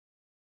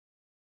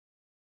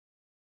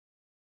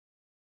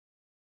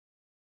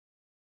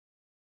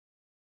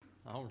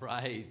All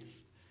right.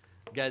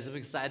 Guys, I'm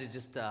excited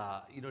just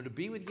to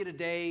be with you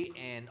today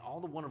and all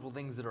the wonderful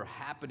things that are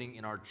happening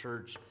in our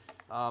church.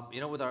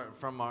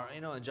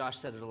 And Josh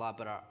said it a lot,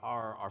 but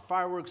our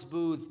fireworks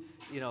booth,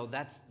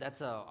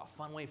 that's a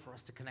fun way for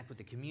us to connect with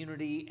the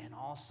community, and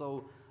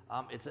also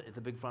it's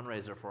a big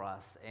fundraiser for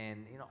us.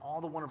 And all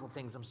the wonderful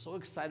things. I'm so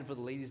excited for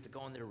the ladies to go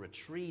on their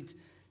retreat,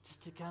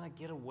 just to kind of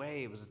get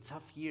away. It was a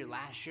tough year.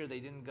 Last year they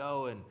didn't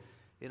go, and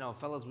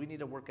fellas, we need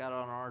to work out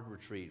on our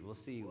retreat. We'll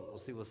see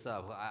what's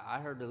up. I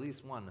heard at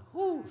least one.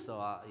 Whoo! So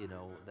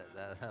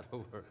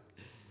that'll work.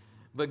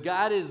 But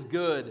God is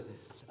good.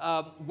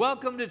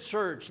 Welcome to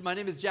church. My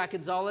name is Jack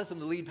Gonzalez. I'm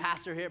the lead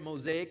pastor here at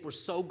Mosaic. We're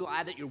so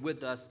glad that you're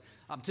with us.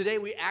 Today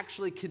we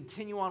actually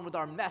continue on with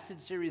our message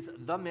series,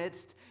 The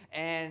Midst,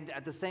 and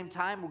at the same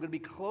time we're going to be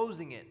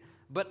closing it.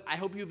 But I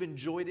hope you've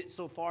enjoyed it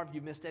so far. If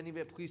you missed any of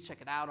it, please check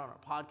it out on our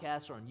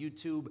podcast or on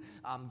YouTube.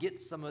 Get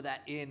some of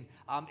that in.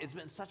 It's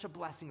been such a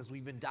blessing as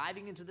we've been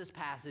diving into this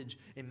passage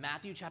in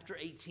Matthew chapter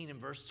 18 and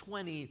verse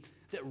 20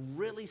 that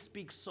really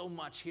speaks so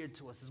much here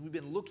to us as we've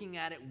been looking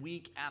at it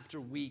week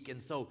after week.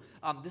 And so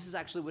this is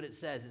actually what it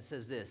says. It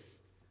says this: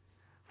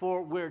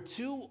 "For where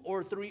two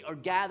or three are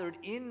gathered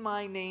in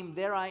my name,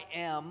 there I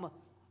am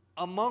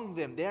among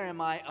them." There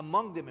am I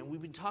among them. And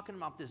we've been talking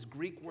about this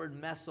Greek word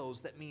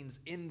mesos that means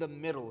in the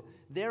middle.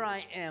 There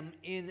I am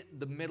in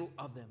the middle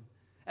of them.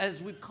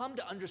 As we've come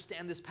to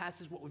understand this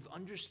passage, what we've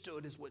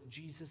understood is what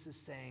Jesus is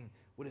saying,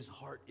 what his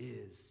heart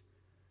is.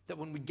 That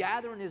when we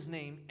gather in his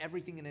name,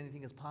 everything and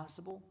anything is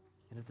possible.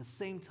 And at the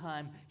same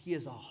time, he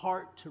has a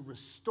heart to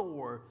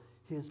restore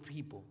his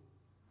people.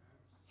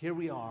 Here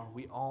we are.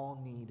 We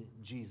all need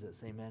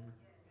Jesus. Amen.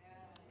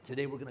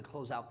 Today we're going to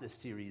close out this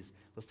series.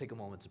 Let's take a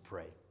moment to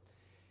pray.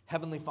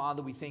 Heavenly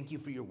Father, we thank you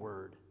for your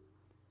word.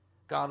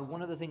 God,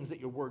 one of the things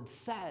that your word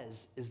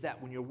says is that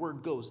when your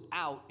word goes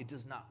out, it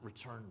does not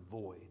return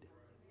void.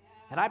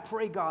 And I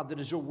pray, God, that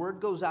as your word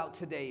goes out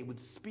today, it would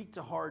speak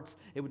to hearts,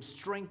 it would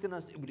strengthen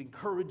us, it would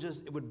encourage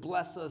us, it would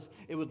bless us,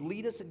 it would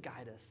lead us and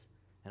guide us,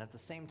 and at the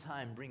same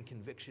time bring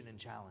conviction and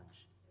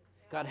challenge.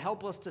 God,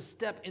 help us to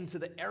step into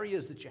the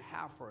areas that you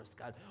have for us,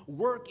 God.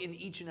 Work in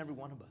each and every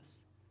one of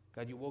us.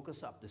 God, you woke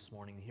us up this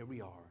morning, and here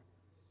we are.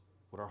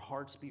 Would our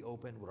hearts be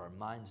open? Would our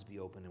minds be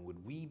open? And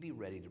would we be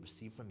ready to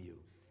receive from you?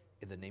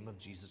 In the name of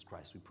Jesus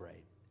Christ we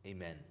pray.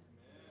 Amen.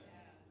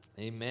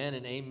 Amen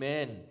and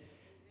amen.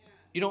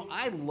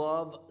 I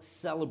love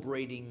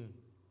celebrating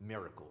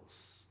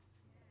miracles.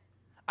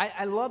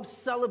 I love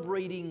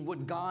celebrating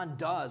what God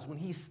does when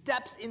he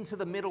steps into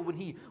the middle,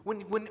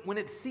 when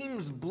it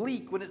seems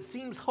bleak, when it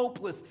seems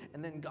hopeless,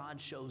 and then God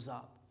shows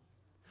up.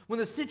 When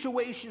the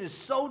situation is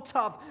so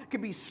tough, it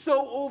can be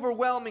so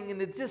overwhelming,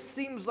 and it just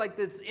seems like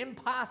it's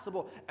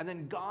impossible, and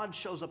then God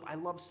shows up. I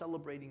love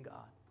celebrating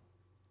God.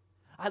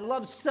 I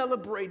love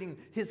celebrating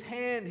his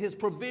hand, his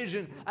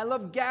provision. I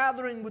love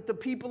gathering with the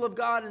people of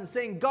God and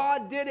saying,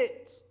 God did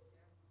it.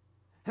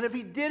 And if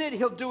he did it,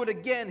 he'll do it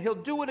again. He'll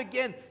do it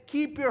again.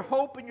 Keep your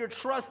hope and your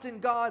trust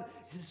in God.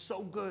 It is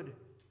so good.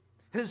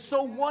 It is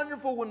so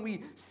wonderful when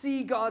we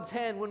see God's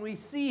hand, when we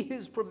see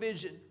his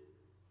provision.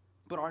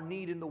 But our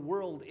need in the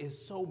world is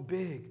so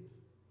big.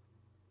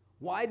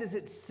 Why does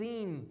it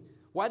seem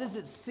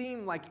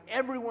like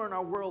everywhere in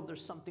our world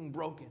there's something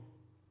broken?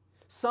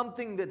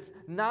 Something that's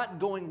not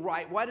going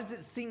right? Why does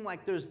it seem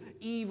like there's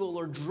evil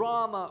or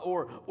drama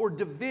or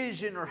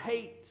division or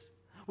hate?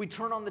 We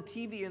turn on the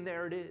TV and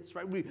there it is,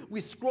 right?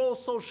 We scroll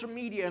social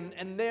media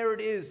and there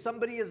it is.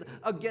 Somebody is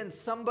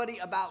against somebody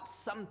about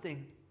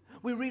something.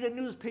 We read a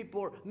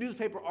newspaper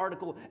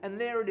article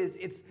and there it is.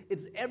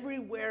 It's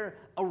everywhere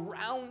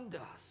around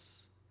us.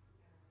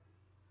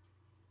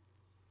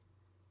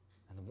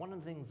 And one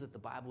of the things that the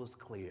Bible is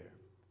clear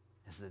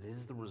is that it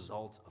is the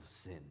result of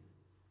sin.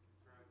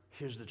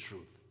 Here's the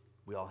truth.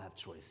 We all have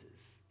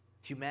choices.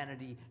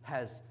 Humanity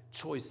has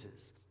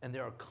choices, and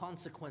there are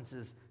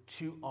consequences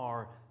to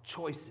our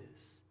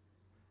choices.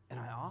 And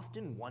I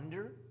often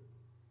wonder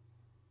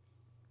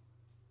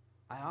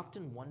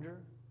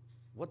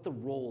what the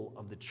role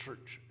of the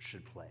church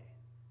should play.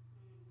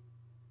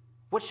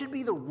 What should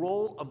be the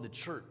role of the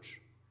church?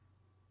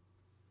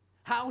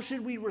 How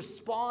should we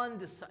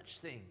respond to such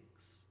things?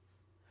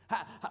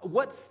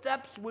 What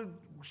steps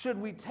should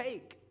we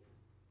take?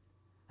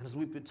 And as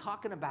we've been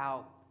talking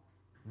about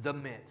the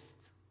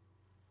midst,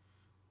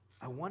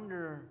 I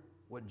wonder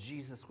what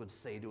Jesus would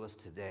say to us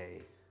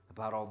today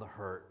about all the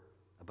hurt,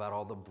 about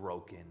all the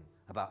broken,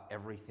 about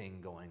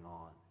everything going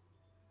on.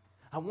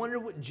 I wonder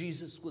what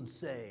Jesus would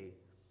say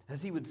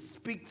as he would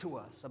speak to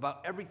us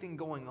about everything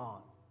going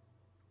on.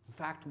 In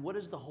fact, what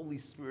is the Holy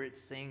Spirit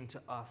saying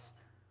to us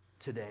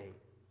today?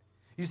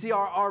 You see,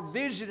 our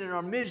vision and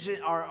our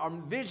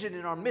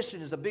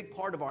mission is a big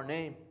part of our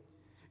name.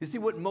 You see,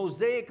 what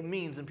mosaic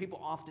means, and people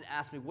often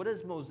ask me, what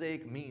does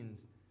mosaic mean?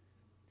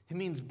 It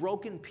means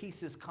broken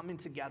pieces coming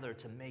together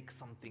to make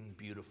something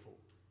beautiful.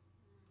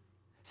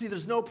 See,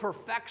 there's no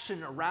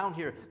perfection around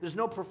here. There's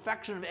no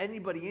perfection of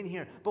anybody in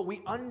here, but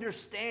we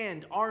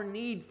understand our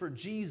need for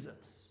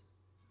Jesus.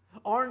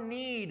 Our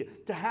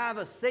need to have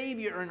a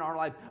Savior in our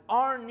life.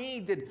 Our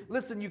need that,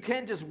 listen, you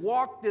can't just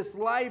walk this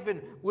life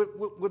and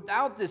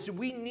without this.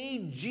 We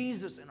need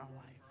Jesus in our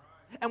life.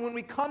 And when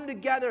we come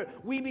together,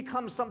 we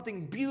become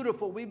something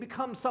beautiful. We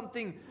become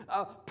something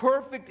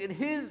perfect in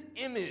His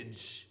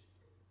image.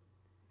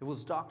 It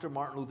was Dr.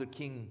 Martin Luther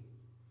King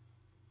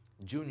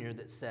Jr.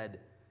 that said,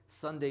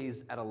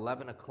 Sundays at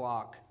 11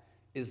 o'clock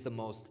is the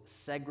most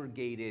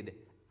segregated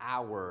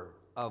hour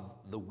of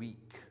the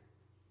week.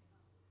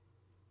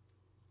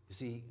 You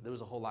see, there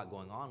was a whole lot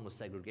going on with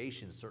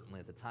segregation, certainly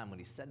at the time when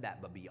he said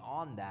that, but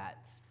beyond that,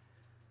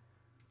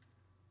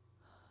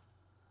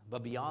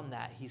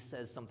 he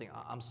says something,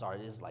 I'm sorry,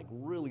 it is like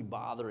really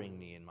bothering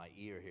me in my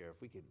ear here. If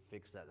we could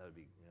fix that, that would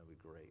be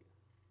great.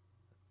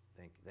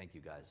 Thank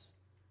you guys.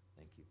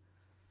 Thank you.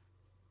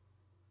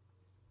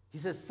 He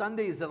says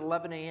Sundays at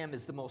 11 a.m.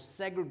 is the most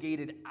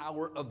segregated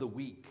hour of the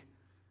week.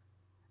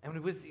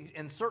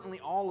 And certainly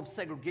all of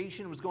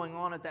segregation was going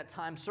on at that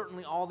time.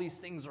 Certainly all these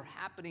things are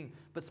happening.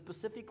 But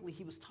specifically,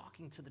 he was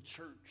talking to the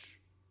church.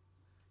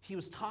 He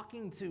was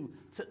talking to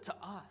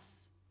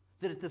us.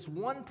 That at this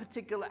one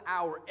particular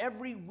hour,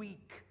 every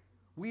week,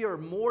 we are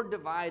more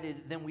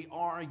divided than we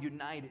are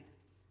united.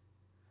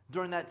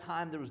 During that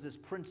time, there was this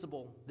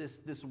principle,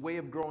 this way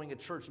of growing a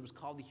church. It was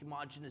called the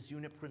homogeneous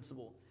unit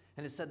principle.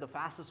 And it said the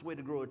fastest way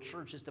to grow a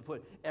church is to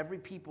put every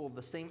people of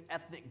the same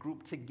ethnic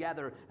group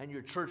together, and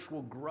your church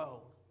will grow.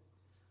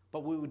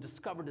 But what we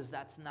discovered is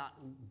that's not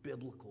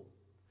biblical.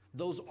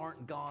 Those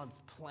aren't God's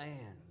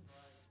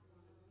plans.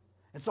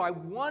 And so I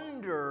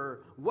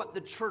wonder what the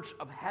church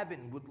of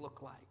heaven would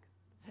look like.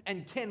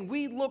 And can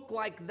we look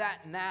like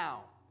that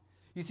now?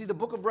 You see, the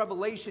book of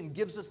Revelation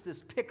gives us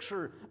this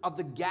picture of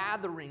the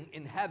gathering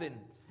in heaven.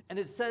 And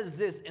it says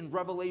this in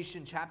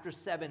Revelation chapter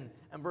 7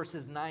 and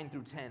verses 9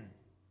 through 10.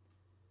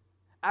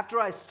 After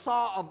I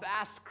saw a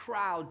vast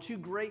crowd, too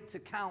great to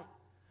count,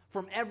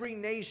 from every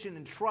nation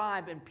and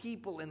tribe and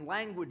people and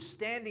language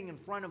standing in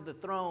front of the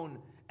throne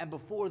and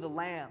before the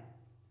Lamb.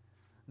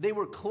 They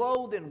were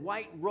clothed in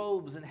white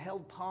robes and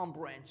held palm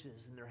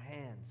branches in their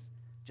hands,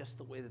 just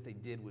the way that they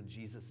did with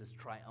Jesus'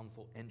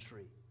 triumphal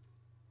entry.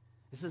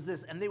 It says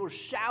this, and they were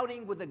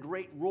shouting with a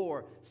great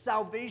roar,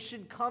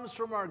 salvation comes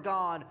from our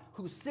God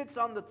who sits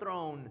on the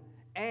throne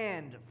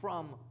and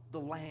from the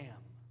Lamb.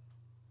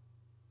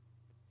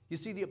 You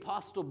see, the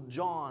Apostle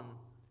John,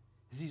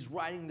 as he's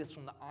writing this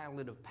from the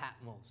island of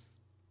Patmos,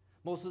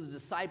 most of the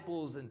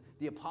disciples and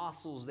the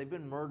apostles, they've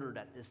been murdered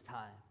at this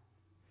time.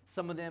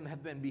 Some of them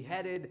have been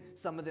beheaded,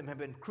 some of them have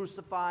been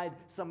crucified,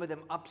 some of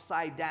them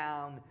upside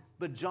down.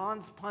 But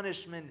John's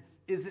punishment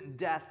isn't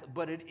death,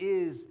 but it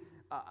is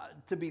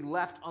to be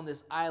left on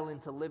this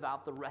island to live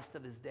out the rest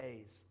of his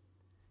days.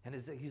 And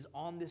as he's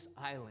on this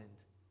island,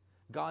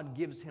 God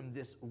gives him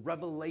this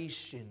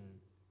revelation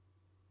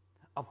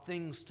of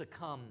things to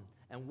come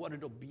and what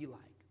it'll be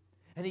like.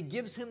 And he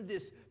gives him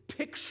this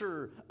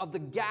picture of the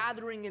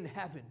gathering in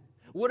heaven,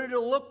 what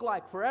it'll look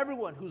like for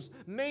everyone who's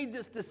made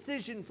this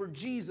decision for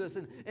Jesus,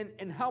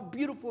 and how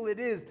beautiful it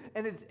is.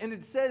 And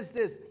it says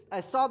this, I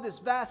saw this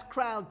vast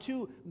crowd,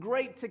 too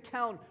great to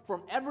count,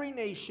 from every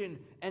nation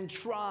and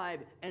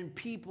tribe and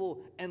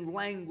people and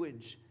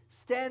language,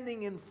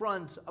 standing in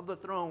front of the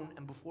throne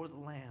and before the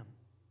Lamb.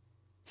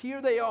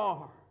 Here they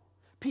are,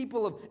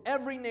 people of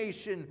every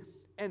nation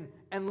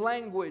and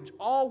language,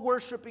 all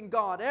worshiping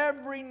God,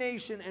 every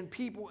nation and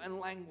people and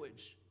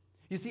language.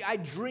 You see, I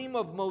dream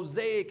of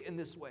Mosaic in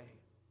this way,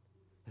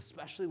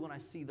 especially when I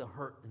see the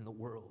hurt in the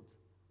world.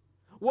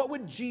 What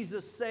would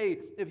Jesus say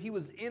if he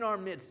was in our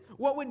midst?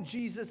 What would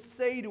Jesus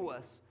say to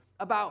us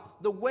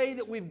about the way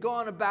that we've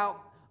gone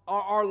about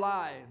our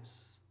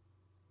lives?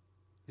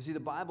 You see, the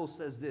Bible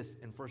says this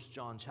in 1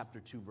 John chapter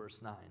 2,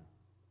 verse 9.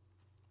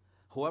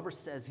 Whoever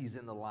says he's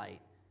in the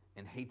light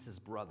and hates his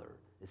brother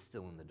is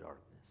still in the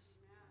darkness.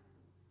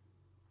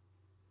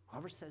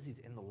 Whoever says he's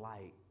in the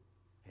light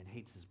and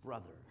hates his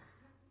brother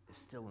is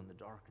still in the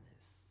darkness.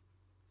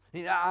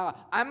 You know,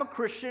 I'm a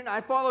Christian,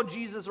 I follow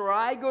Jesus, or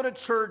I go to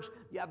church.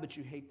 Yeah, but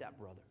you hate that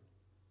brother.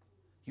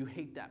 You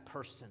hate that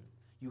person.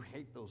 You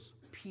hate those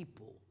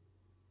people.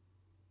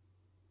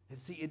 And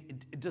see,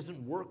 it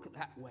doesn't work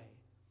that way.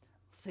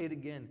 I'll say it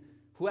again.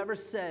 Whoever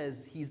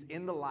says he's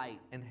in the light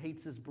and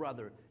hates his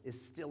brother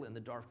is still in the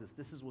darkness.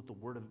 This is what the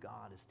Word of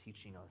God is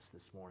teaching us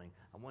this morning.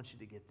 I want you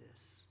to get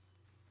this.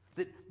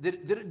 That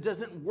it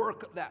doesn't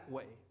work that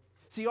way.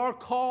 See, our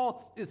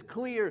call is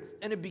clear,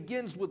 and it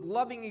begins with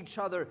loving each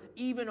other,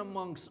 even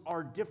amongst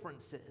our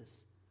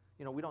differences.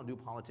 You know, we don't do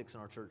politics in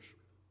our church.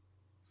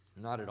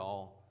 Not at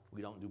all.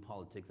 We don't do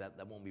politics.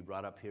 That won't be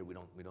brought up here. We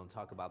don't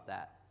talk about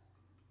that.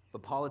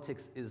 But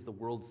politics is the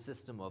world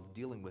system of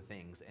dealing with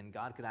things, and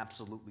God can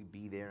absolutely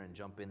be there and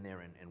jump in there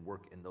and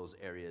work in those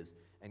areas,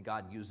 and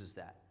God uses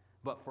that.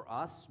 But for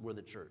us, we're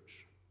the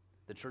church.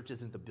 The church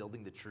isn't the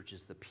building. The church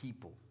is the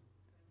people.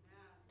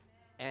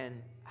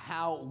 And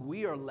how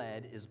we are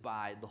led is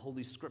by the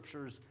Holy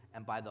Scriptures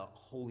and by the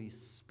Holy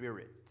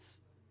Spirit.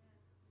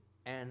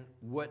 And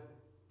what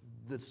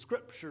the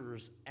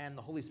Scriptures and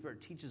the Holy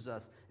Spirit teaches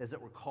us is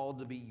that we're called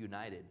to be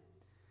united.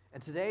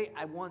 And today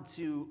I want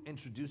to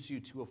introduce you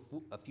to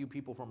a few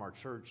people from our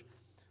church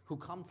who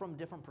come from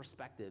different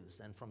perspectives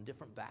and from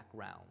different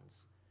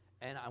backgrounds.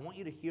 And I want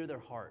you to hear their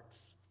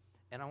hearts.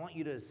 And I want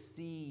you to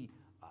see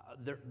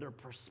their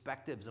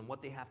perspectives and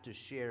what they have to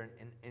share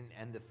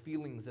and the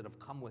feelings that have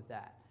come with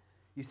that.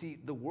 You see,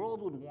 the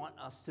world would want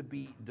us to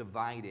be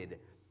divided,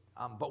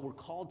 but we're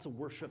called to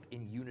worship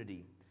in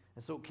unity.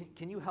 And so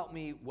can you help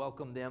me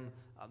welcome them?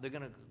 They're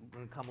going to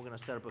come. We're going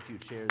to set up a few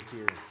chairs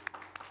here.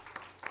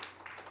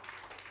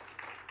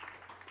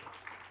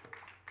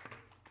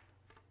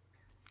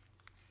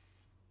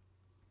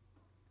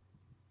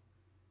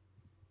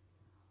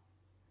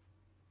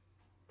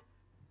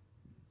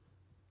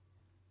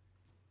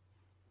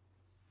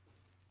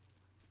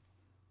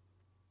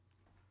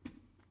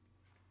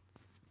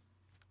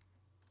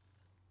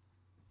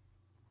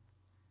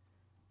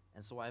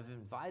 And so I've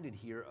invited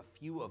here a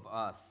few of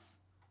us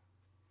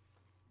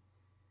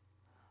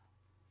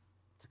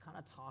to kind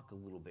of talk a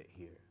little bit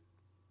here.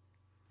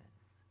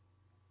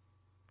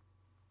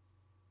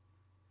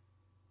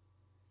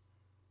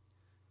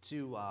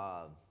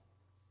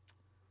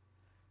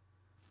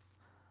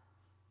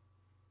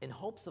 In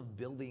hopes of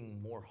building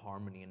more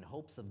harmony, in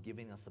hopes of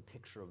giving us a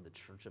picture of the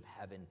Church of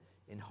Heaven,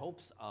 in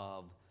hopes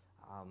of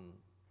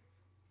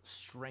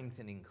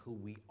strengthening who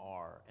we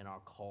are and our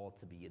call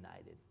to be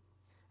united.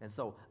 And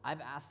so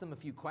I've asked them a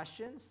few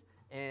questions,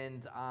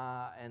 and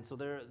so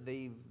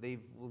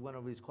they've went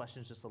over these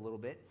questions just a little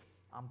bit.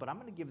 But I'm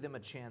going to give them a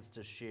chance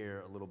to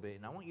share a little bit,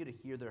 and I want you to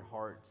hear their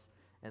hearts.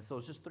 And so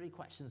it's just 3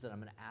 questions that I'm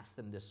going to ask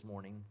them this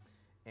morning.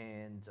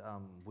 And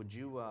would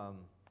you?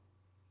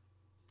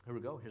 Here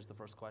we go. Here's the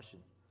first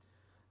question.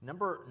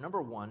 Number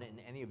 1, and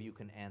any of you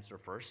can answer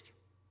first.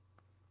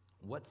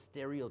 What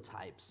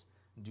stereotypes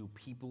do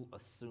people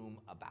assume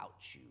about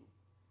you?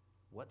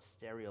 What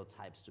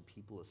stereotypes do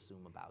people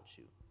assume about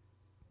you?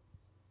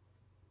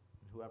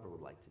 Whoever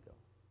would like to go.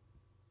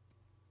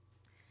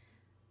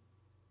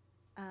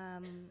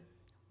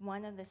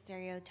 One of the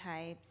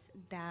stereotypes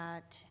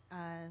that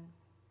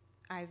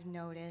I've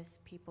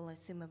noticed people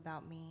assume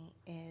about me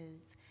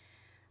is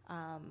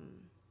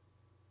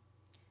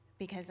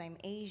because I'm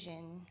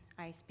Asian,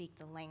 I speak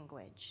the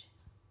language.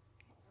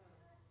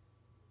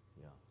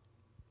 Yeah.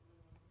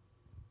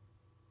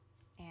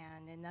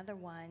 And another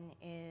one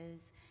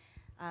is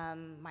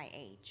my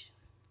age.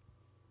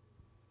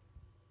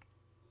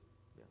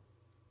 Yeah,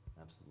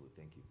 absolutely.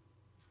 Thank you.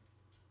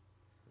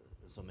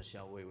 So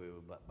Michelle, wait.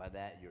 But by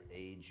that, your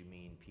age, you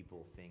mean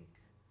people think?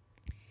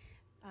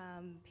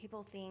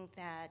 People think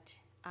that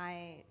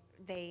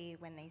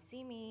when they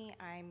see me,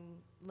 I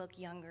look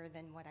younger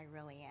than what I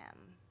really am.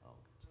 Oh,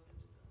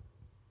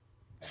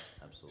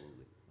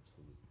 absolutely.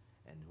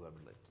 And whoever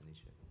left,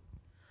 Tanisha.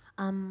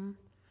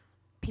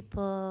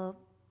 People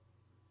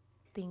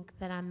think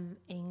that I'm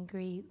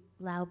angry,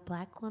 loud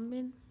black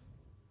woman.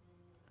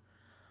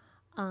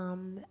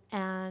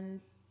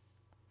 And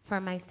for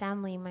my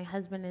family, my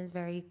husband is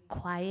very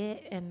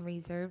quiet and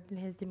reserved in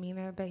his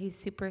demeanor, but he's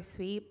super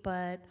sweet.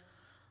 But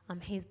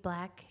he's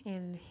black,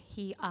 and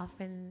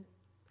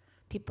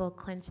people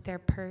clench their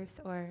purse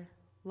or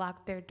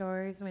lock their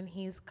doors when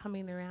he's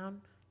coming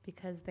around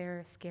because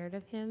they're scared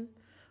of him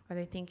or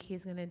they think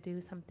he's going to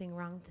do something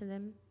wrong to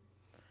them.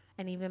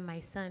 And even my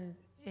son,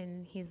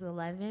 and he's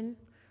 11,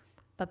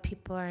 but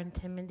people are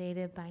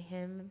intimidated by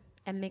him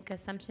and make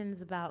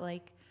assumptions about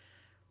like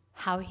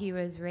how he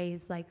was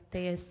raised. Like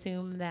they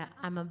assume that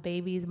I'm a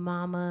baby's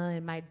mama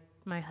and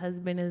my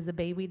husband is a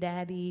baby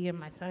daddy and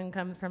my son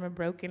comes from a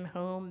broken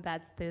home.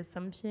 That's the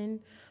assumption.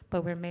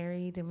 But we're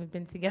married and we've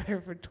been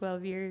together for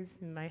 12 years,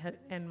 and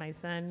my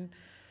son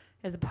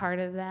is a part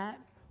of that.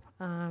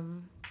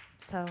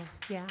 So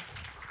yeah.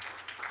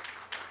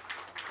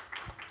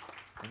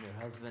 And your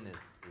husband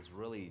is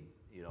really,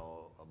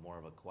 more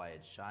of a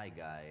quiet, shy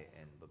guy,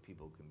 but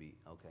people can be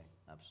okay.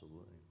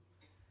 Absolutely.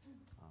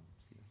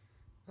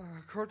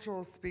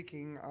 Cultural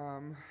speaking,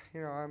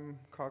 I'm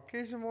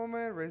Caucasian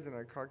woman, raised in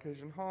a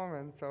Caucasian home,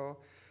 and so,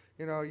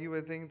 you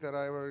would think that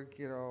I would,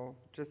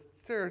 just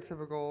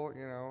stereotypical,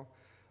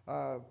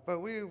 but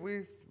we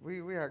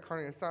had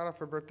carne asada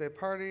for birthday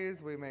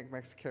parties, we make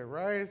Mexican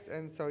rice,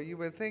 and so you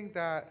would think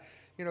that,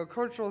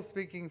 cultural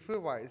speaking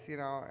food-wise,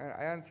 and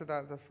I answered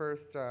that the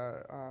first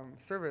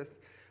service,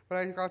 but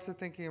I got to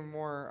thinking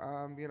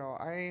more,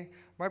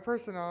 my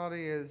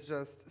personality is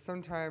just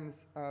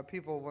sometimes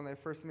people, when they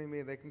first meet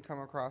me, they can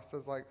come across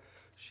as like,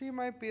 she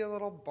might be a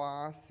little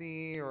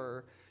bossy,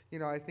 or,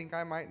 I think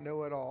I might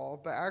know it all,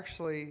 but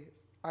actually,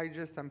 I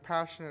just am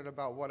passionate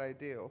about what I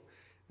do.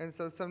 And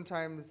so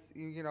sometimes,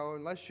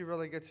 unless you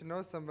really get to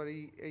know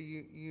somebody,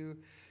 you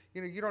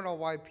don't know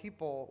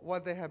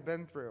what they have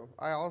been through.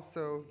 I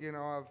also,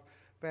 I've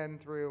been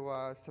through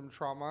some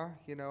trauma,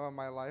 in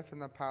my life in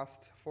the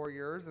past 4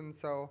 years. And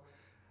so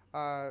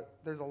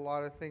there's a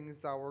lot of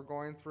things that we're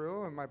going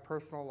through in my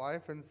personal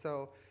life. And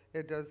so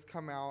it does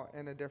come out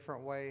in a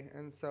different way.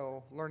 And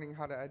so learning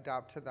how to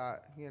adapt to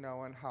that,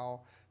 and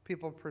how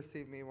people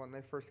perceive me when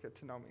they first get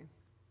to know me.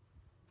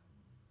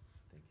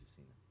 Thank you,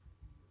 Sina.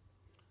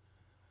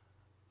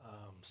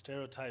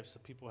 Stereotypes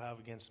that people have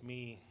against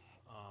me.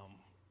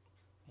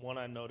 One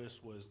I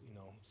noticed was,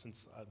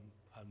 since I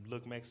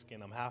look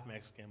Mexican, I'm half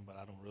Mexican, but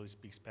I don't really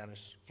speak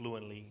Spanish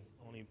fluently,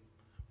 only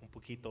un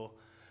poquito.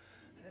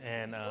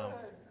 And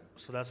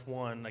so that's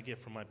one I get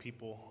from my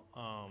people.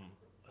 A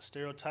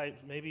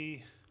stereotype,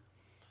 maybe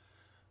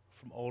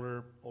from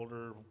older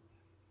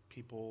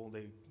people,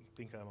 they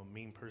think I'm a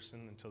mean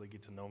person until they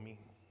get to know me,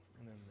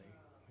 and then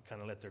they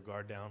kind of let their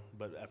guard down.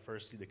 But at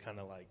first, they kind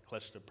of like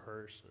clutch their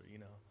purse or,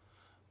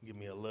 give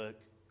me a look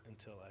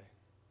until I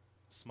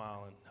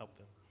smile and help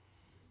them.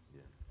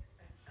 Yeah.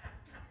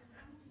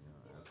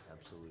 No,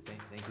 absolutely.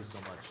 Thank you so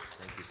much.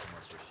 Thank you so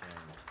much for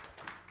sharing that.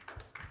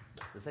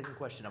 The second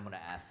question I'm going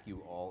to ask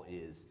you all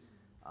is,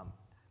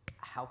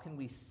 how can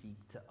we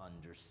seek to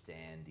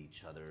understand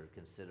each other,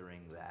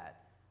 considering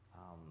that,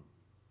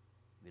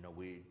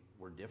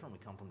 we're different. We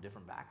come from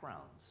different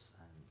backgrounds,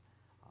 and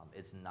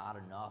it's not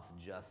enough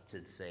just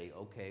to say,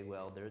 okay,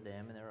 well, they're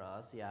them and they're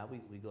us. Yeah,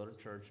 we go to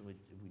church and we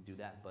do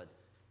that, but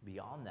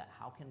beyond that,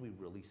 how can we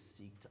really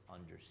seek to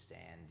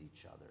understand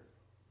each other?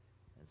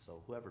 And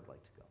so, whoever'd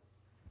like to go.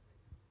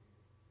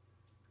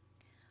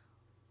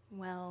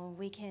 Well,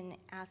 we can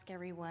ask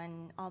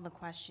everyone all the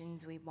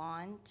questions we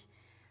want,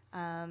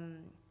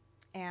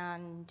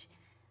 and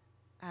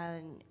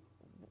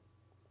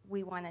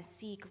we want to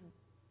seek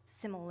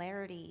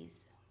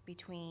similarities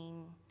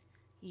between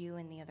you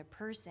and the other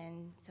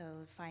person, so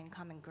find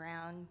common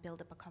ground,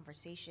 build up a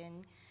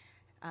conversation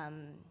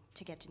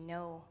to get to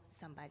know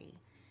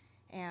somebody.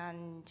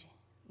 And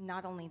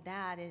not only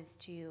that, is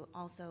to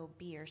also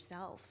be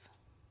yourself,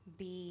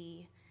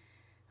 be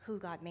who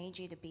God made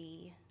you to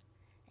be,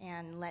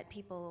 and let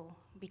people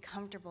be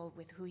comfortable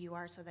with who you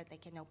are so that they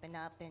can open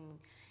up and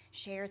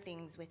share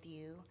things with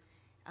you,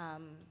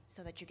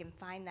 so that you can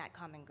find that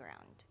common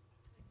ground.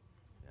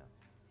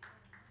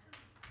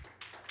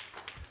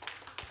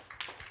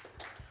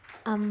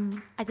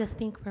 I just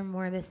think we're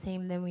more the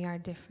same than we are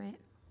different.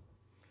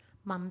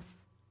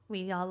 Moms,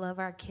 we all love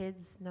our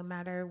kids no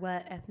matter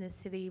what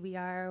ethnicity we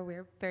are.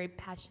 We're very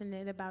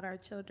passionate about our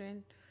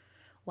children.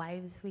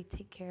 Wives, we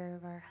take care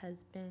of our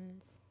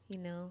husbands,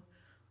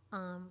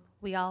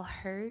 We all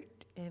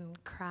hurt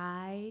and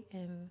cry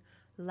and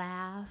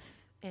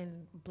laugh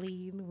and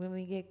bleed when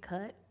we get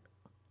cut.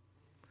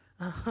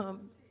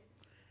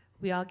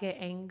 We all get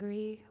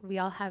angry. We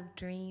all have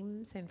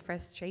dreams and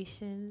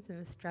frustrations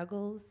and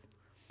struggles.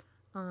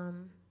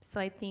 So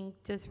I think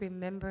just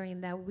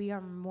remembering that we are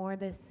more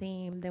the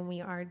same than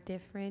we are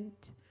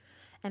different.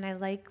 And I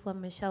like what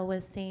Michelle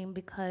was saying,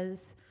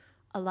 because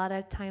a lot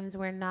of times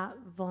we're not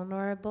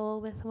vulnerable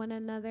with one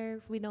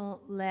another. We don't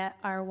let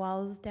our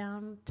walls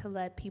down to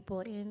let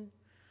people in.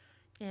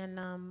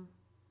 And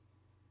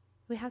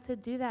we have to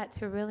do that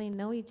to really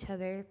know each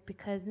other,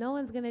 because no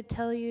one's going to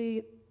tell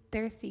you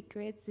their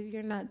secrets if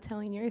you're not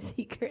telling your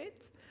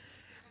secrets.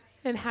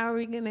 And how are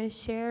we going to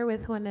share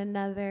with one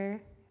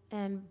another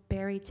and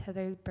bear each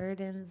other's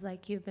burdens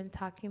like you've been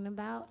talking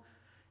about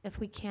if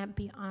we can't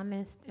be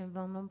honest and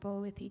vulnerable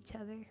with each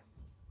other?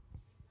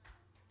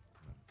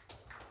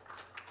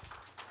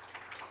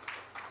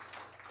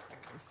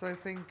 So I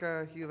think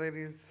you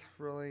ladies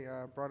really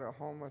brought it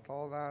home with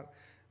all that.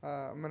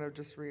 I'm going to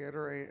just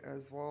reiterate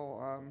as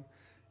well.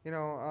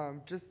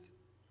 Just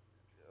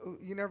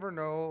you never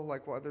know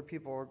like what other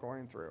people are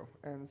going through,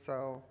 and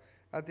so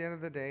at the end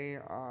of the day,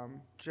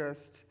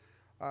 just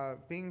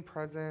being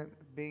present,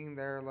 being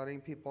there,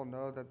 letting people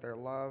know that they're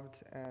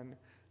loved, and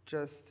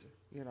just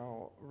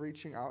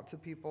reaching out to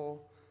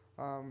people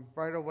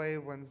right away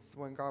when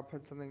God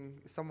puts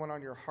someone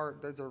on your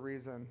heart. There's a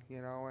reason,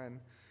 and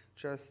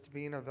just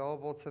being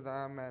available to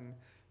them, and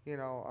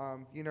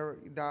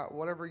that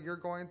whatever you're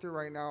going through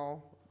right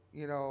now,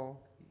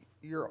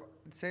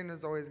 Satan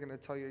is always going to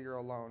tell you you're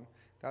alone.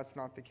 That's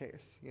not the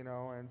case,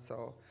 and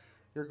so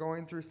you're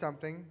going through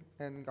something,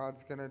 and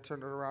God's going to turn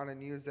it around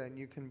and use it, and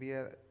you can be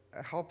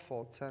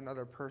helpful to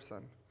another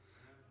person.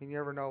 You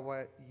never know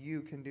what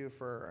you can do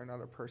for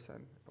another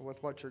person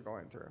with what you're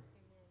going through.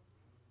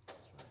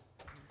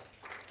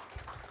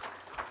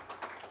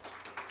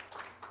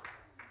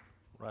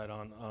 Right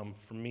on.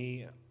 For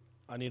me,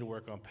 I need to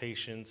work on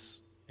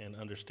patience and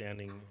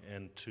understanding,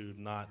 and to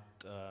not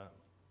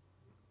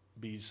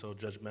be so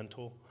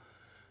judgmental.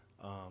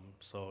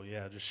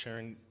 Just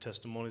sharing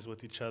testimonies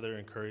with each other,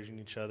 encouraging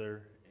each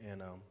other,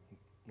 and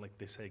like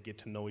they say, get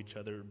to know each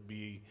other,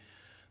 be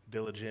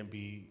diligent,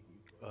 be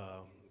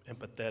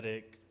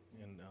empathetic,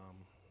 and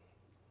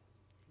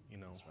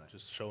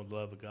just show the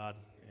love of God,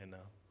 and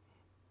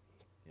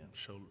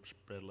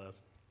spread love.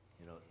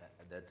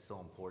 That's so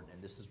important,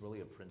 and this is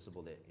really a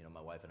principle that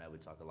my wife and I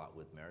would talk a lot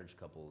with marriage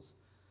couples.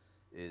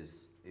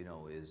 Is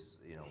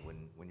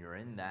when you're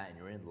in that and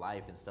you're in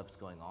life and stuff's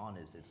going on,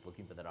 it's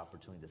looking for that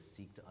opportunity to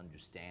seek to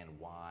understand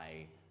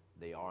why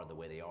they are the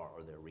way they are,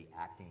 or they're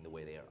reacting the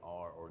way they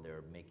are, or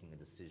they're making a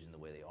decision the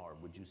way they are.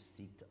 Would you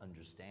seek to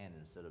understand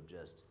instead of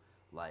just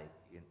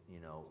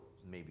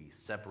maybe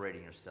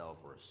separating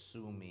yourself or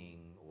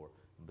assuming or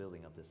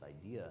building up this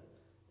idea?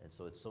 And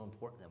so it's so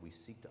important that we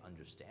seek to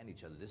understand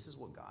each other. This is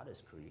what God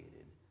has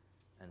created.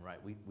 And right,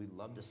 we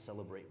love to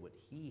celebrate what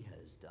he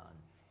has done.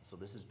 So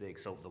this is big.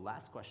 So the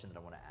last question that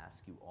I want to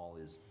ask you all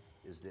is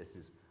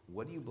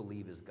what do you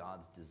believe is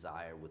God's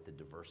desire with the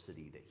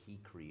diversity that he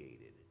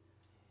created?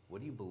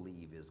 What do you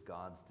believe is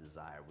God's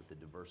desire with the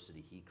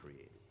diversity he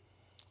created?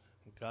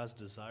 God's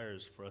desire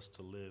is for us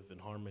to live in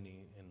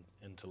harmony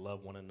and to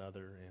love one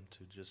another and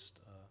to just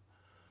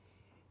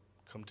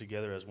come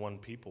together as one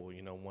people,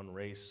 one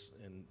race,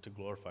 and to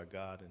glorify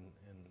God and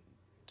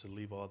to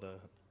leave all the,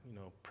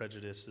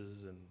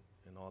 prejudices and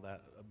all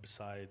that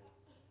beside,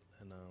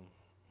 and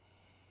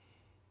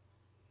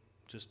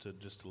just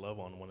to love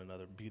on one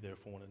another, be there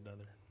for one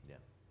another. Yeah,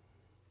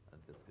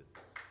 that's good.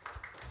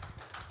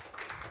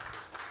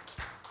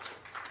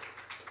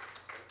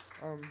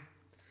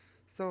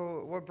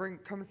 So what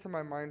comes to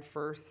my mind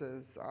first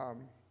is,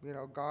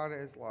 God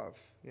is love,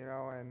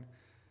 and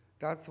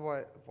that's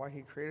why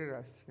he created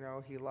us.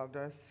 He loved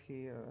us.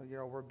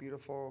 We're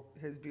beautiful,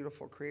 his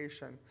beautiful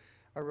creation.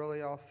 I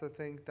really also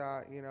think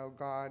that,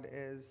 God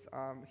is,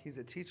 he's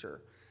a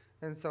teacher.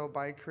 And so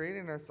by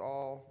creating us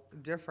all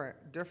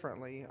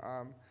differently,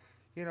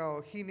 he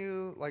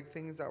knew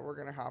things that were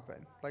going to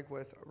happen, like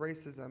with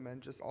racism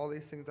and just all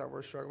these things that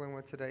we're struggling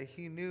with today.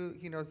 He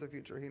knows the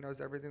future. He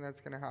knows everything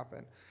that's going to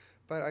happen.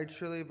 But I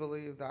truly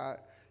believe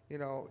that,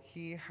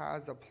 he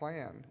has a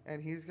plan,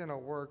 and he's going to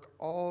work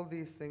all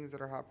these things that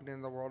are happening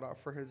in the world out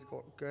for his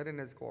good and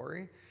his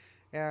glory.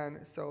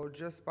 And so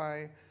just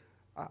by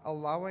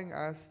allowing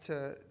us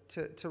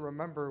to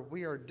remember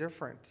we are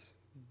different,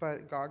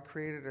 but God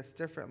created us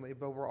differently,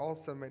 but we're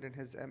also made in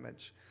his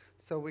image.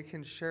 So we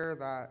can share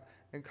that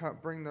and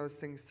bring those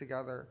things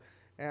together.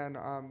 And,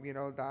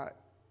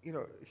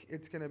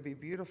 it's going to be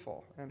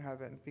beautiful in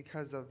heaven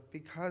because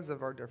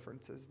of our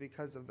differences,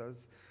 because of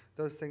those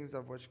things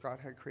of which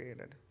God had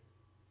created.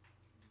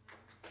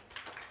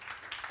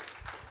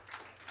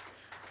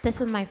 This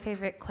was my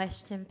favorite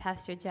question,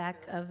 Pastor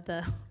Jack, of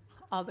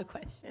all the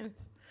questions,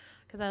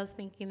 because I was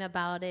thinking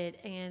about it,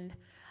 and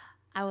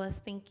I was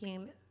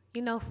thinking,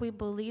 if we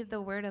believe the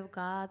word of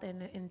God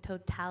and in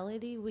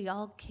totality, we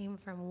all came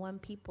from one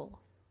people.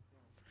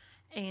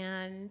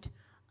 And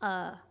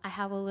I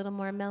have a little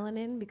more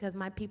melanin because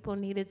my people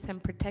needed some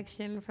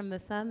protection from the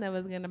sun that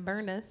was going to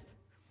burn us.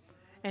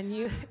 And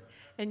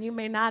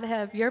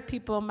your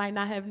people might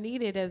not have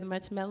needed as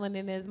much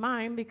melanin as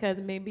mine because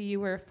maybe you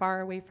were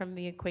far away from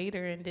the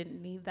equator and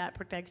didn't need that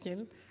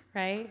protection,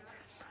 right?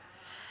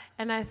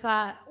 And I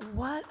thought,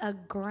 what a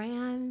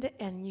grand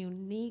and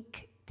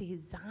unique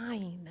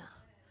design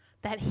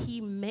that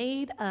he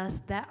made us,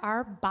 that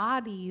our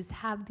bodies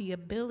have the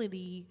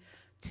ability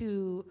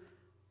to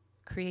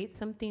create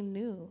something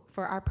new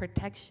for our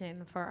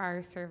protection, for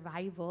our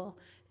survival.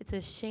 It's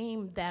a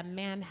shame that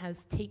man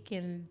has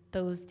taken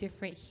those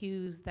different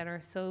hues that are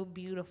so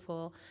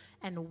beautiful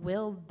and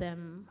willed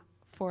them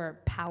for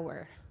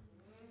power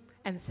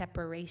and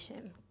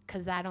separation,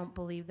 because I don't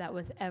believe that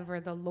was ever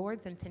the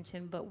Lord's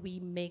intention, but we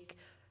make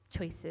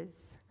choices,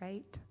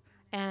 right?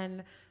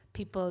 And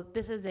people,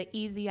 this is an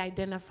easy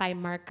identify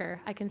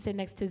marker. I can sit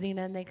next to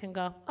Zena and they can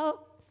go,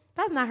 oh,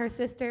 that's not her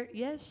sister.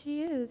 Yes,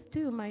 she is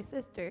too, my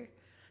sister.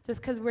 Just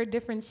because we're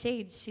different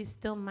shades, she's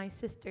still my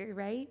sister,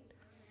 right?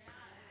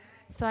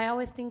 So I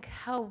always think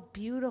how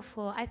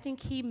beautiful. I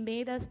think he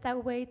made us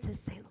that way to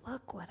say,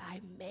 look what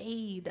I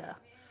made.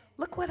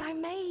 Look what I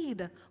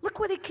made. Look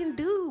what it can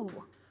do,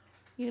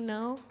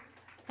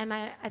 And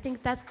I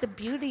think that's the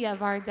beauty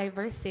of our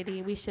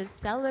diversity. We should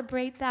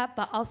celebrate that,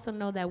 but also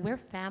know that we're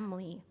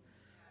family.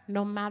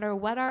 No matter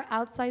what our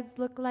outsides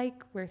look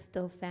like, we're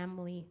still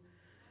family.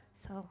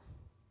 So.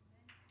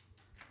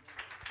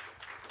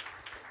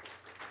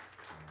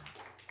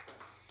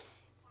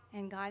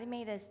 And God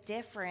made us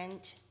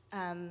different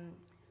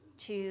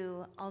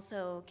to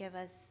also give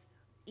us,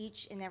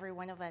 each and every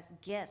one of us,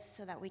 gifts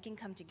so that we can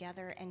come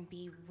together and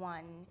be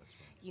one,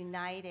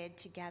 united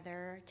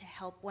together to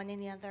help one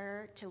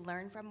another, to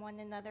learn from one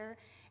another,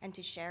 and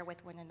to share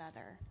with one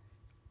another.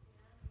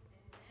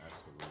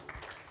 Absolutely.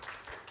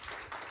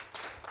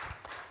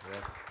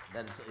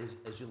 That is,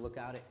 as you look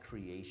out at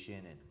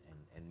creation,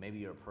 and maybe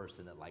you're a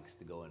person that likes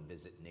to go and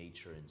visit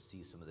nature and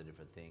see some of the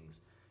different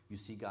things, you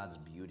see God's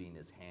beauty in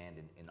his hand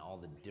in all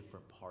the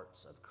different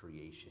parts of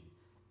creation.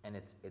 And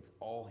it's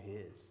all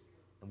his.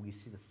 And we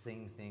see the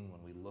same thing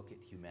when we look at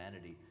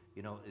humanity.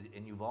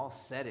 And you've all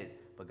said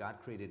it, but God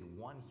created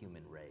one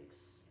human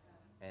race.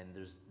 And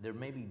there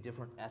may be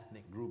different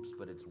ethnic groups,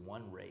 but it's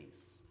one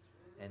race.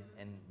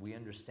 And we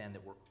understand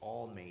that we're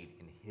all made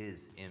in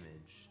his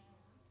image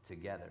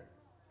together.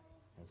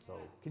 And so,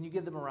 can you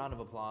give them a round of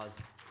applause?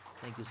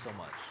 Thank you so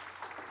much.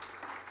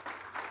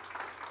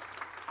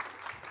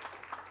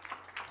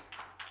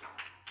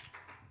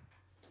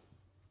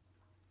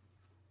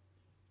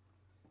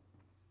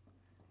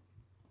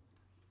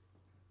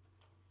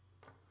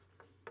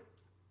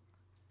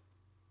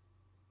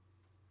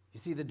 You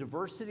see, the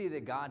diversity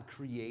that God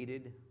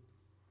created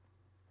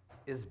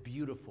is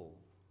beautiful,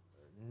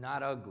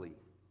 not ugly.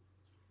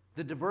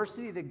 The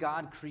diversity that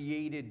God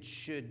created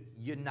should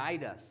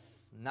unite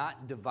us,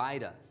 not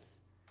divide us.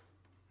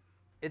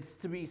 It's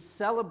to be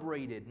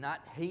celebrated, not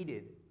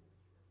hated.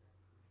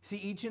 See,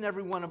 each and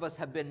every one of us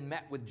have been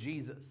met with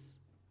Jesus.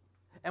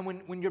 And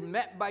when you're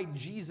met by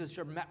Jesus,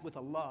 you're met with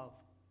a love.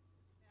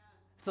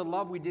 It's a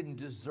love we didn't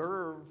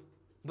deserve,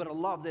 but a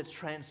love that's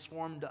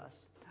transformed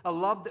us. A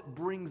love that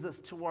brings us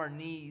to our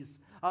knees.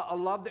 A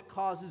love that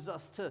causes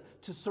us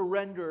to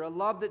surrender. A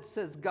love that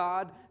says,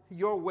 God,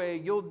 your way.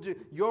 You'll do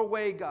your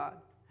way, God.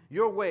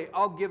 Your way.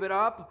 I'll give it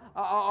up.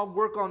 I'll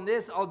work on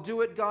this. I'll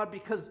do it, God,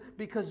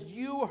 because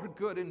you are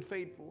good and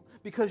faithful.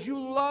 Because you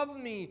love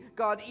me,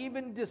 God,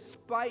 even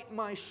despite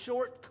my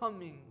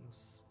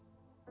shortcomings.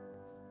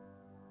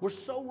 We're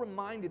so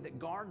reminded that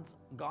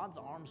God's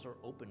arms are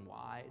open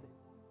wide.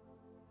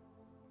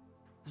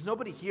 There's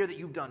nobody here that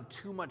you've done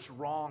too much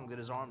wrong that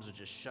his arms are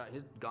just shut.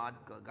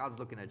 God's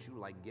looking at you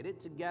like, get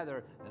it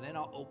together, and then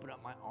I'll open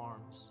up my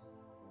arms.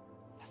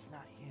 That's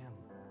not him.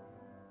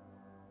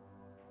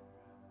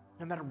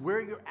 No matter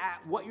where you're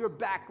at, what your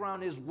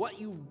background is, what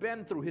you've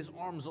been through, his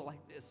arms are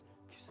like this.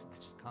 Just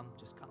come,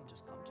 just come,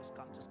 just come, just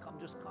come, just come,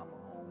 just come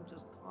home,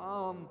 just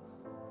come.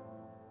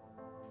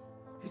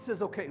 He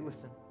says, okay,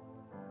 listen.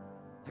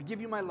 I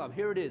give you my love.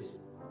 Here it is.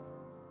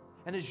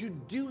 And as you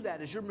do that,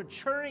 as you're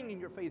maturing in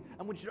your faith,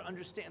 I want you to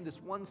understand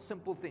this one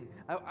simple thing.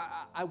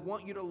 I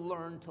want you to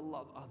learn to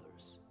love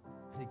others.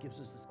 And he gives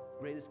us this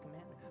greatest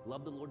commandment.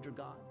 Love the Lord your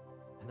God,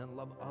 and then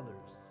love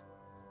others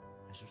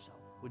as yourself.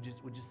 Would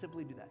you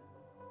simply do that?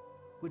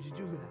 Would you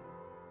do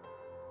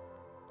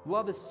that?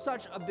 Love is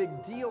such a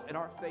big deal in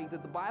our faith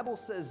that the Bible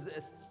says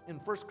this in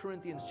 1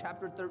 Corinthians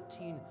chapter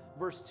 13,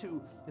 verse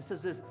 2. It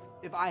says this,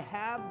 if I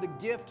have the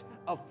gift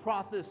of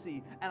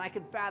prophecy and I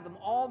can fathom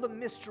all the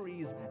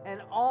mysteries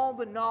and all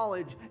the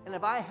knowledge, and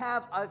if I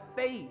have a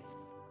faith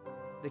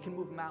that can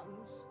move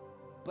mountains,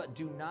 but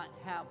do not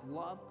have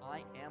love,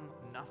 I am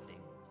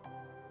nothing.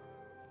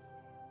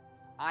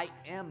 I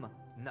am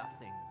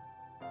nothing.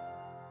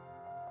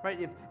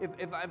 Right?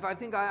 If I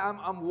think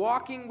I'm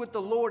walking with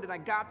the Lord and I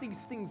got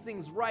these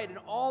things right and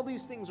all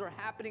these things are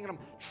happening and I'm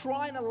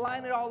trying to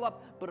line it all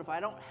up, but if I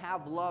don't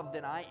have love,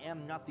 then I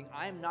am nothing.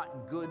 I am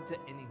not good to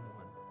anyone.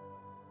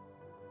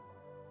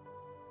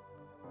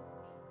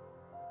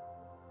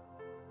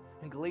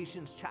 In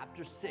Galatians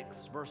chapter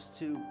 6, verse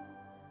 2,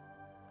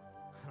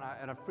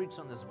 and I've preached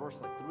on this verse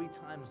like 3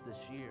 times this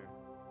year.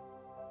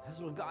 That's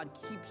what God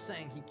keeps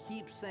saying. He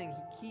keeps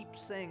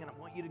saying, and I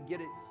want you to get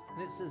it.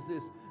 And it says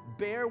this,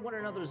 bear one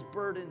another's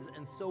burdens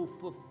and so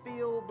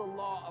fulfill the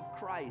law of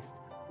Christ.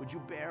 Would you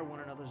bear one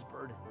another's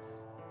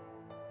burdens?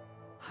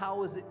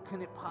 How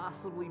can it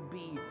possibly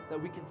be that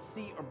we can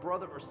see a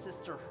brother or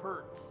sister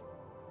hurt,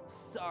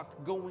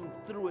 stuck, going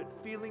through it,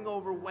 feeling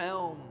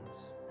overwhelmed,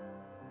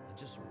 and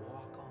just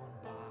walk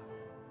on by?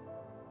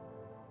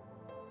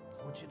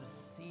 I want you to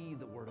see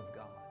the Word of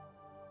God.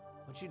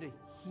 I want you to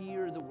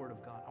hear the Word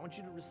of God. I want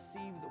you to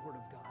receive the Word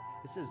of God.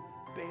 It says,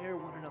 bear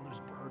one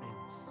another's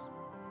burdens.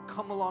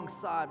 Come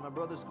alongside. My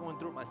brother's going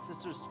through it. My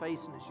sister's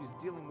facing it. She's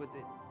dealing with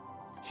it.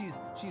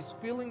 She's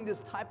feeling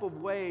this type of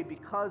way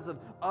because of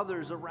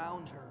others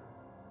around her.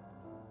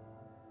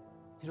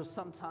 You know,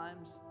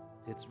 sometimes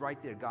it's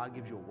right there. God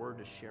gives you a word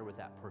to share with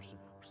that person.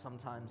 Or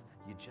sometimes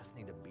you just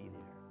need to be there.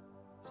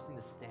 You just need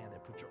to stand there.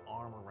 Put your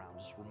arm around.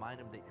 Just remind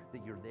them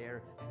that you're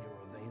there and you're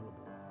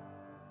available.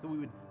 That we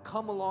would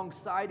come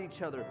alongside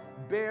each other,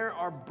 bear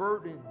our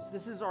burdens.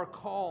 This is our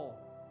call.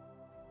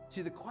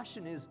 See, the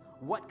question is,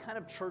 what kind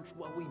of church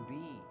will we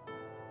be?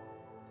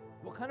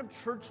 What kind of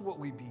church will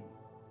we be?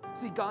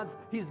 See,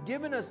 He's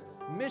given us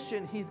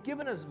mission. He's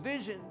given us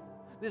vision.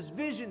 This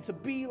vision to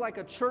be like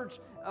a church,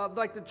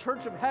 like the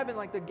church of heaven,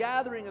 like the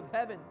gathering of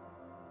heaven.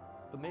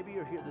 But maybe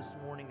you're here this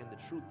morning and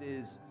the truth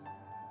is,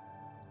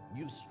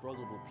 you've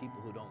struggled with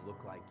people who don't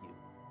look like you.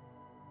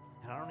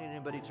 And I don't need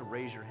anybody to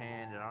raise your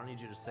hand, and I don't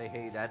need you to say,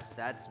 hey,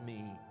 that's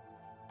me.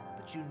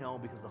 But you know,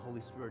 because the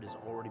Holy Spirit has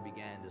already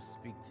began to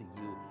speak to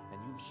you,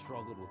 and you've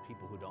struggled with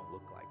people who don't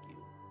look like you.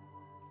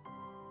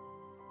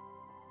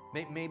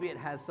 Maybe it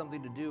has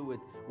something to do with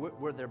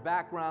where their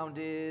background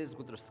is,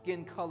 what their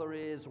skin color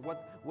is, or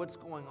what's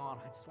going on.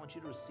 I just want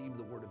you to receive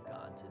the Word of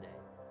God today.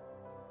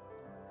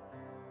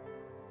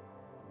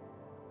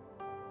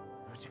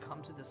 But you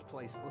come to this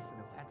place, listen,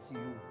 if that's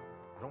you,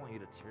 I don't want you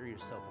to tear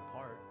yourself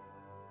apart.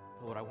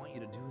 But what I want you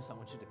to do is I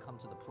want you to come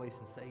to the place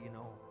and say, you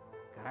know,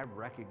 God, I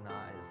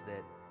recognize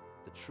that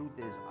the truth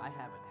is I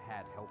haven't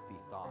had healthy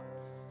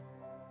thoughts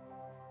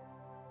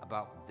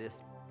about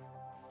this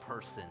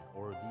person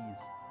or these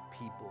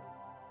people.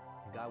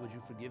 And God, would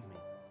you forgive me?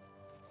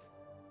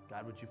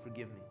 God, would you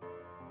forgive me?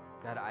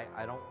 God,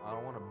 I don't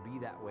want to be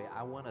that way.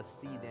 I want to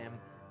see them,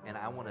 and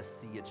I want to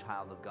see a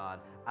child of God.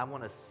 I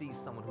want to see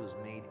someone who is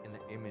made in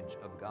the image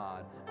of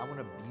God. I want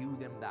to view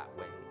them that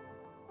way.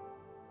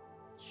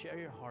 Share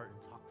your heart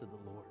and talk to the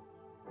Lord.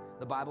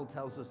 The Bible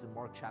tells us in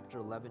Mark chapter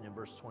 11 and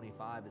verse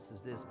 25, it says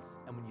this,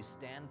 and when you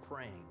stand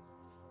praying,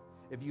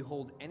 if you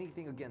hold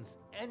anything against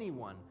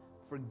anyone,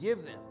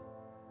 forgive them,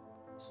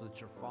 so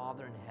that your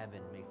Father in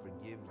heaven may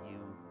forgive you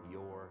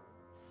your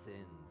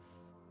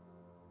sins.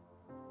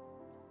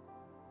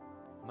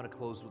 I'm going to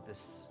close with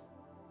this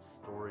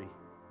story.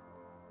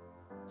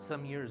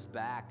 Some years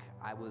back,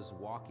 I was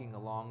walking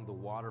along the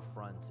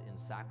waterfront in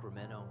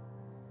Sacramento,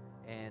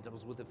 and I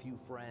was with a few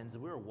friends,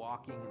 and we were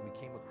walking, and we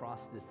came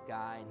across this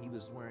guy, and he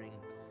was wearing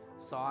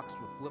socks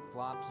with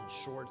flip-flops and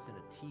shorts and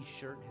a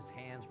t-shirt. His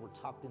hands were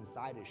tucked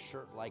inside his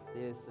shirt like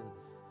this, and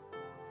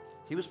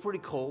he was pretty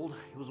cold.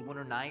 It was a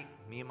winter night.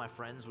 Me and my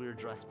friends, we were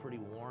dressed pretty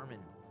warm,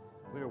 and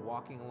we were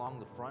walking along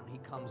the front. He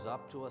comes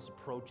up to us,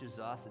 approaches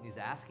us, and he's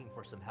asking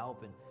for some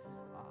help, and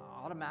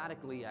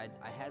automatically, I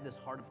had this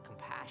heart of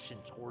compassion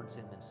towards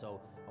him, and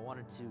so I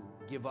wanted to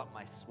give up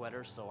my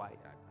sweater. So I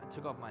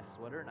took off my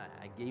sweater and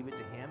I gave it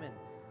to him,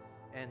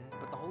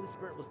 but the Holy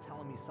Spirit was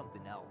telling me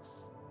something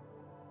else.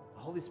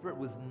 The Holy Spirit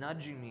was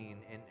nudging me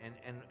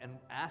and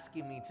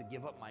asking me to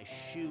give up my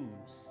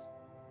shoes.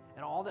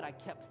 And all that I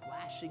kept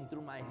flashing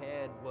through my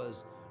head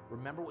was,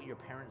 remember what your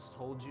parents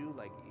told you?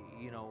 Like,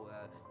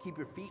 keep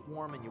your feet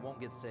warm and you won't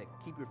get sick.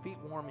 Keep your feet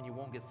warm and you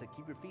won't get sick.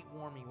 Keep your feet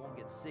warm and you won't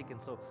get sick.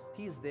 And so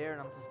he's there,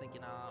 and I'm just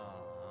thinking, I don't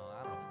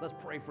know. Let's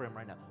pray for him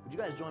right now. Would you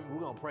guys join me?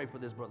 We're going to pray for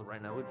this brother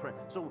right now. We pray.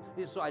 So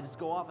I just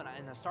go off and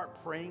I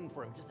start praying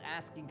for him, just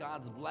asking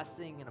God's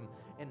blessing.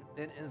 And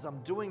as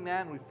I'm doing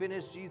that, and we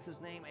finish, Jesus'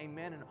 name,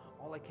 amen. And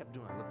all I kept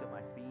doing, I looked at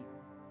my feet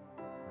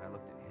and I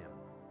looked at him.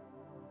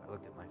 I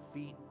looked at my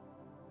feet.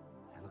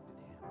 I looked at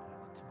him. And I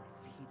looked at my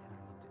feet and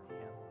I looked at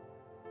him.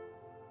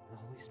 The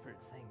Holy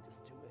Spirit's saying,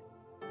 just do it.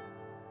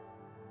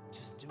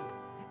 Just do it.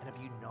 And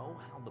if you know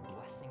how the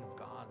blessing of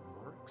God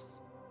works,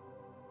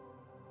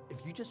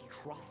 if you just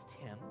trust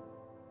him,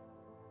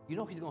 you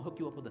know he's going to hook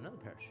you up with another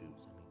pair of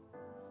shoes.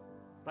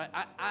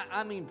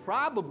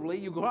 Probably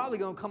you're probably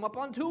going to come up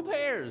on 2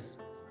 pairs.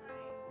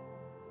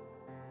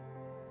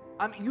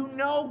 You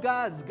know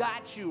God's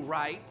got you,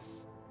 right?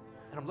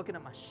 And I'm looking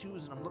at my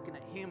shoes, and I'm looking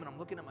at him, and I'm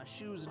looking at my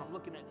shoes, and I'm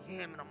looking at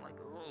him, and I'm like,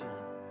 oh.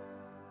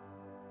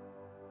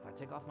 If I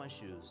take off my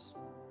shoes,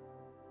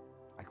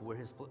 I can wear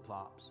his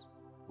flip-flops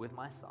with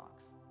my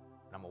socks,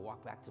 and I'm going to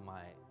walk back to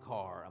my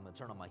car, I'm going to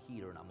turn on my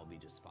heater, and I'm going to be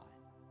just fine.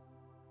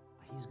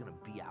 But he's going to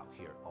be out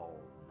here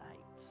all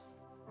night.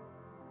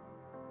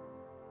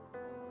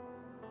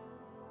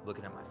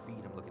 Looking at my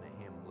feet, I'm looking at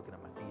him, I'm looking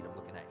at my feet, I'm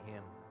looking at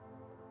him.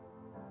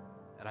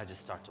 And I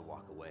just start to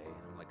walk away, and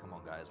I'm like, come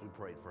on, guys, we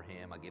prayed for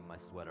him. I gave him my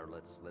sweater,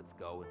 let's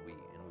go, and we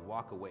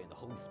walk away, and the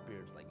Holy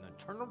Spirit's like, no,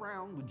 turn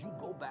around, would you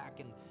go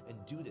back and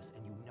do this?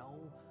 And you know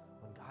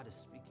when God is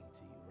speaking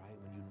to you, right?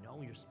 When you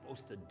know you're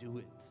supposed to do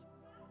it.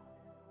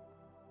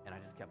 And I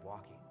just kept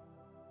walking.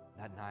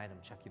 That night,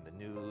 I'm checking the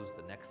news.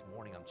 The next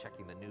morning, I'm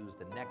checking the news.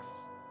 The next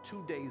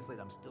 2 days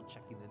later, I'm still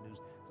checking the news,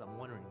 because I'm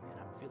wondering, man,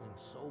 I'm feeling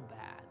so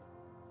bad,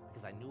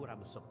 because I knew what I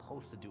was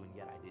supposed to do, and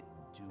yet I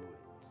didn't do it.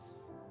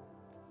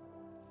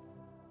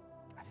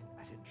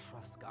 I didn't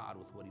trust God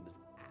with what he was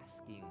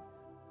asking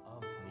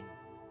of me.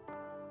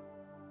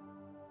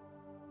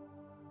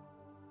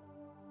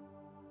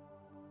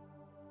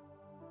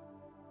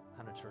 What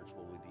kind of church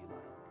will we be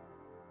like?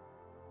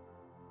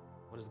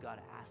 What is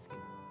God asking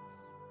of us?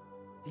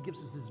 He gives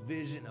us this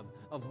vision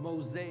of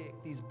mosaic,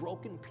 these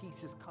broken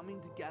pieces coming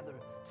together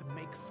to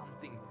make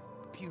something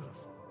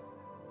beautiful.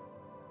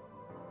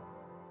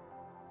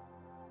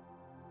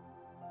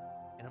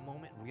 In a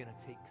moment, we're going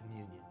to take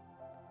communion.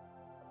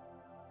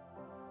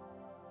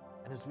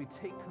 And as we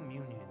take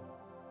communion,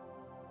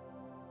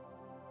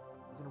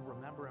 we're going to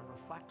remember and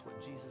reflect what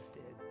Jesus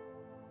did.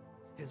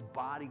 His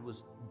body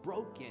was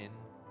broken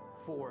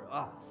for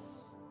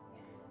us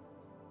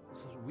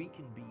so that we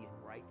can be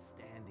in right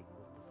standing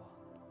with the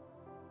Father.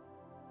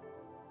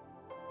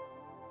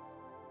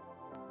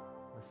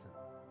 Listen.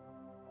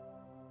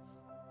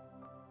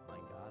 My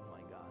God,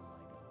 my God, my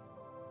God.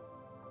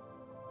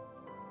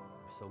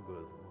 You're so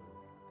good, Lord.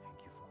 Thank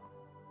you, Father.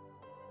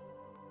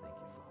 Thank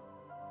you,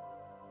 Father.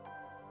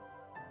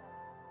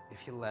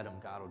 If you let him,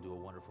 God will do a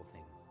wonderful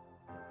thing.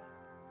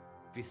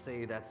 If you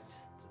say it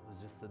was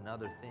just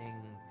another thing,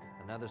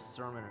 another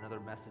sermon, another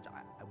message,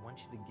 I want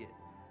you to get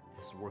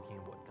this working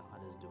of what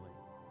God is doing.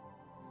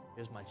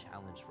 Here's my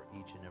challenge for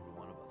each and every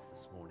one of us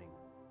this morning.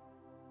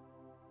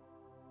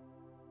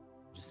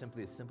 Just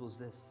simply as simple as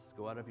this: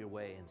 go out of your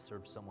way and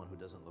serve someone who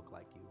doesn't look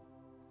like you.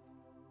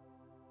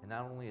 And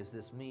not only is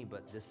this me,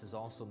 but this is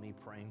also me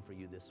praying for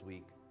you this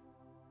week,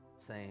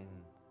 saying,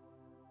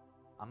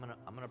 I'm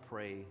gonna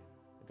pray,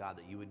 God,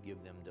 that you would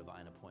give them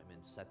divine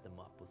appointments, set them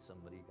up with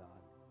somebody,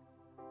 God.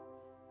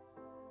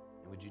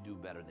 And would you do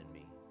better than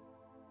me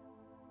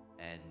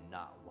and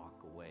not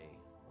walk away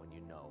when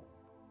you know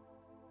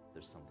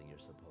there's something you're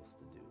supposed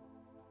to do?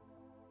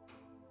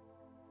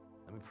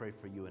 Let me pray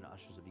for you, and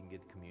ushers, if you can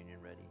get the communion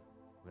ready.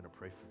 We're going to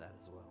pray for that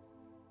as well.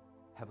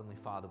 Heavenly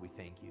Father, we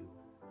thank you.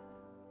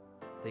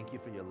 Thank you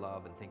for your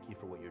love, and thank you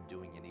for what you're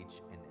doing in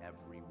each and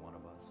every one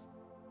of us.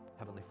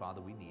 Heavenly Father,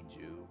 we need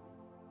you.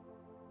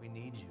 We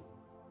need you.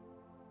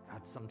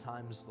 God,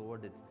 sometimes,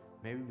 Lord, it's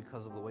maybe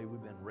because of the way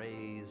we've been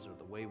raised or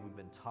the way we've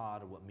been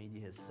taught or what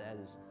media has said,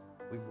 is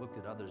we've looked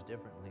at others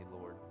differently,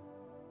 Lord.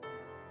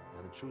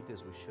 And the truth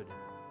is we shouldn't.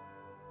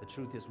 The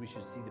truth is we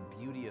should see the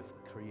beauty of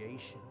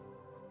creation,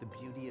 the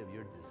beauty of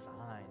your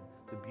design,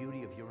 the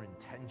beauty of your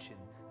intention.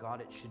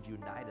 God, it should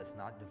unite us,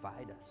 not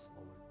divide us,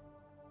 Lord.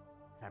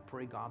 And I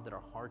pray, God, that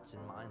our hearts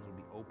and minds would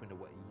be open to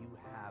what you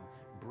have.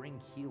 Bring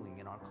healing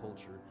in our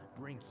culture.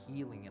 Bring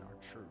healing in our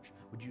church.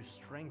 Would you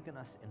strengthen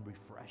us and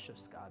refresh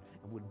us, God?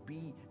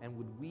 And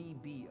would we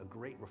be a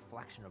great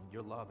reflection of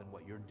your love and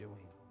what you're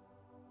doing?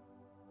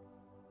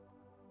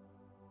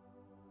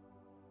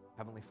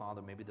 Heavenly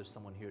Father, maybe there's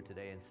someone here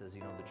today and says, you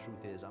know, the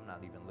truth is I'm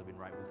not even living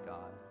right with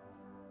God.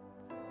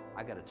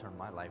 I got to turn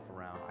my life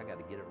around. I got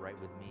to get it right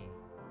with me.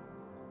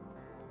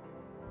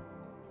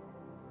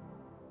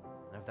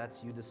 And if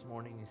that's you this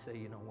morning, you say,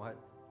 you know what?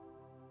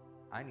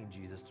 I need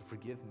Jesus to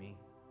forgive me.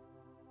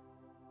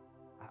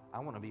 I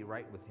want to be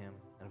right with him.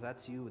 And if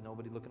that's you with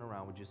nobody looking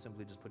around, would you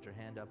simply just put your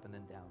hand up and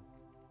then down?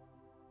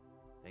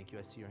 Thank you,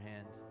 I see your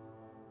hand.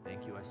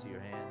 Thank you, I see your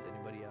hand.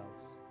 Anybody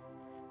else?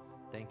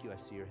 Thank you, I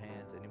see your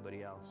hand.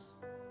 Anybody else?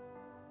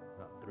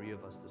 About 3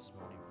 of us this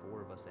morning,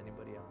 4 of us.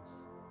 Anybody else?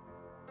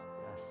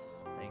 Yes,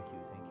 thank you,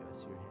 I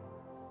see your hand.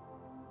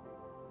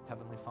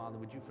 Heavenly Father,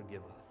 would you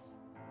forgive us?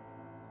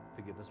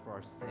 Forgive us for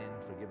our sin.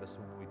 Forgive us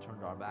when we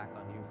turned our back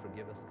on you.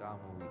 Forgive us, God,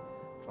 when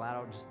we flat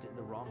out just did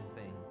the wrong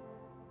thing.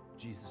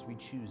 Jesus, we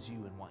choose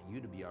you and want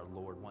you to be our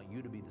Lord, want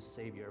you to be the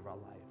Savior of our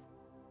life.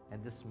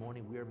 And this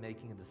morning we are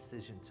making a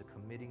decision to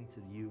committing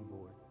to you,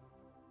 Lord.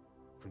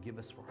 Forgive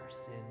us for our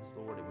sins,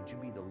 Lord, and would you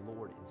be the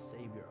Lord and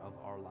Savior of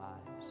our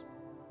lives?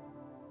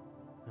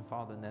 And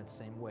Father, in that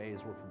same way,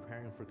 as we're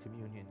preparing for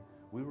communion,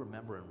 we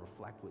remember and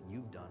reflect what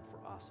you've done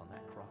for us on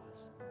that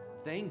cross.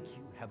 Thank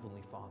you,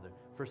 Heavenly Father,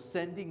 for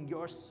sending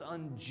your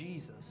Son,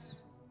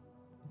 Jesus,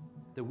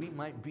 that we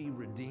might be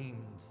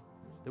redeemed,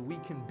 that we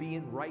can be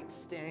in right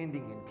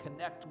standing and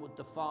connect with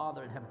the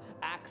Father and have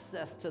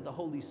access to the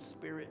Holy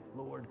Spirit,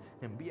 Lord,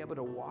 and be able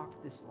to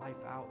walk this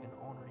life out and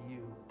honor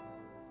you.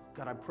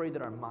 God, I pray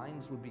that our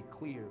minds would be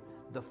clear,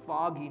 the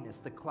fogginess,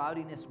 the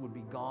cloudiness would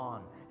be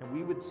gone, and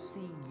we would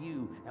see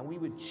you and we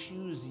would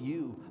choose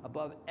you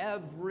above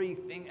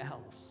everything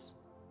else.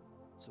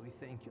 So we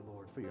thank you,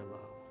 Lord, for your love.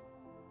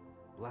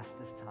 Bless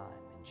this time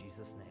in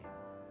Jesus'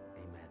 name.